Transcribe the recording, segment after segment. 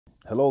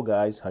Hello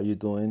guys, how you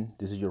doing?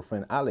 This is your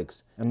friend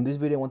Alex, and in this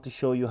video I want to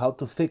show you how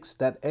to fix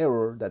that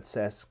error that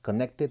says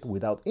connected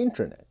without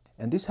internet.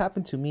 And this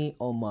happened to me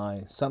on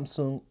my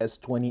Samsung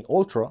S20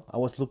 Ultra. I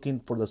was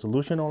looking for the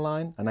solution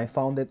online and I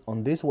found it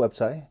on this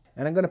website,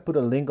 and I'm gonna put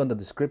a link on the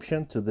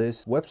description to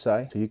this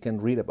website so you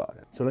can read about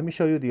it. So let me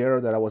show you the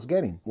error that I was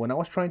getting. When I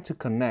was trying to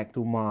connect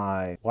to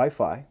my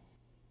Wi-Fi,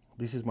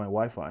 this is my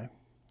Wi-Fi,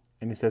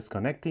 and it says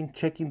connecting,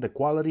 checking the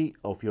quality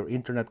of your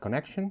internet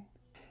connection,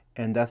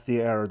 and that's the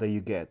error that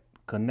you get.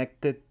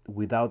 Connected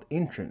without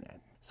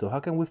internet. So how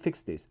can we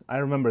fix this? I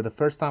remember the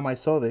first time I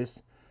saw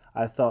this,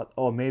 I thought,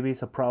 oh, maybe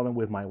it's a problem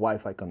with my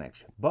Wi-Fi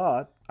connection.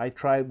 But I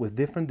tried with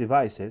different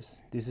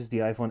devices. This is the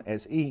iPhone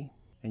SE,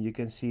 and you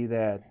can see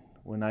that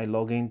when I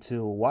log into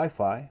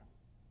Wi-Fi,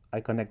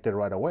 I connected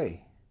right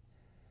away.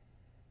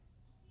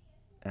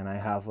 And I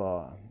have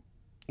a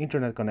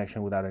internet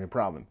connection without any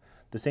problem.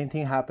 The same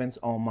thing happens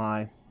on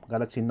my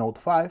Galaxy Note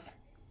 5.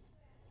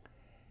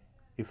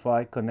 If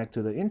I connect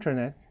to the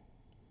internet,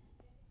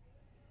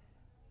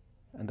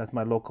 and that's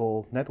my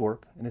local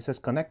network, and it says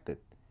connected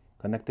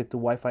to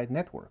Wi-Fi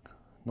network,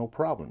 no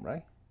problem,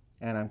 right?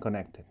 And I'm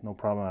connected, no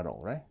problem at all,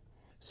 right?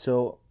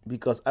 So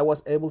because I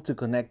was able to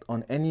connect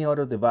on any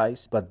other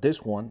device but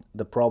this one,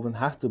 the problem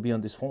has to be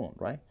on this phone,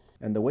 right?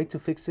 And the way to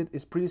fix it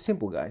is pretty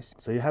simple, guys.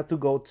 So you have to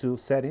go to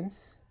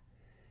settings,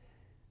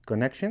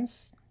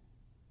 connections,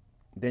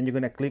 then you're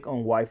gonna click on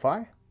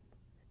Wi-Fi,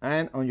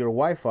 and on your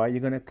Wi-Fi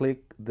you're gonna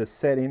click the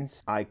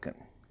settings icon.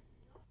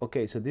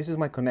 Okay, so this is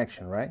my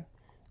connection, right?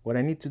 What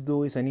I need to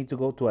do is I need to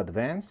go to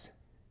Advanced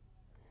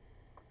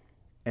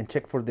and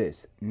check for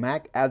this.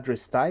 MAC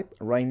address type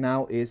right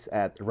now is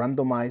at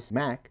Randomized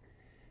MAC.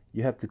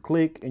 You have to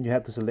click and you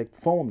have to select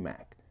Phone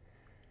MAC.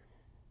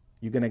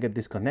 You're gonna get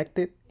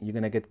disconnected, you're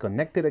gonna get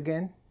connected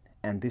again,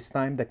 and this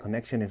time the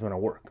connection is gonna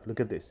work. Look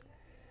at this.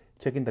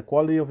 Checking the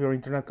quality of your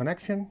internet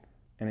connection,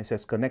 and it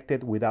says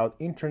connected without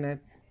internet,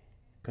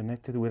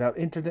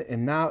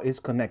 and now it's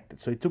connected.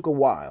 So it took a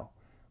while,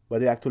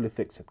 but it actually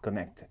fixed it,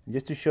 connected.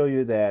 Just to show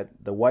you that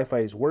the Wi-Fi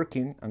is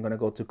working, I'm gonna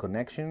go to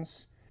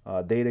connections,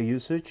 data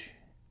usage,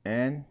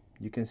 and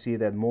you can see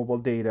that mobile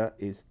data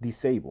is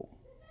disabled,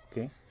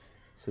 okay?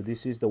 So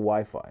this is the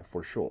Wi-Fi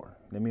for sure.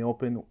 Let me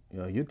open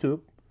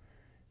YouTube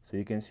so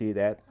you can see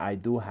that I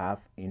do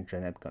have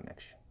internet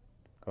connection.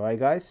 All right,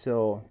 guys,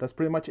 so that's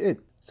pretty much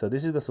it. So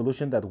this is the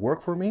solution that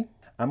worked for me.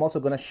 I'm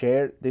also gonna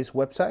share this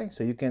website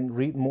so you can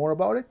read more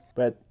about it,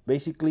 but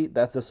basically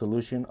that's the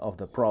solution of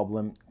the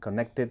problem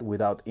connected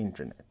without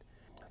internet.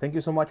 Thank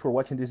you so much for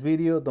watching this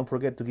video. Don't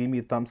forget to give me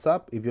a thumbs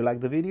up if you like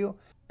the video,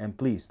 and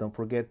please don't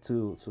forget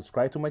to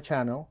subscribe to my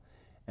channel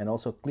and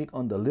also click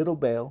on the little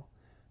bell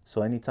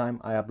so anytime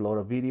I upload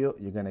a video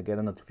you're gonna get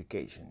a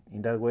notification.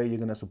 In that way you're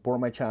gonna support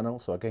my channel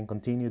so I can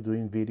continue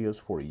doing videos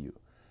for you.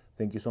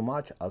 Thank you so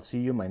much. I'll see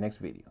you in my next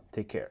video.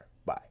 Take care.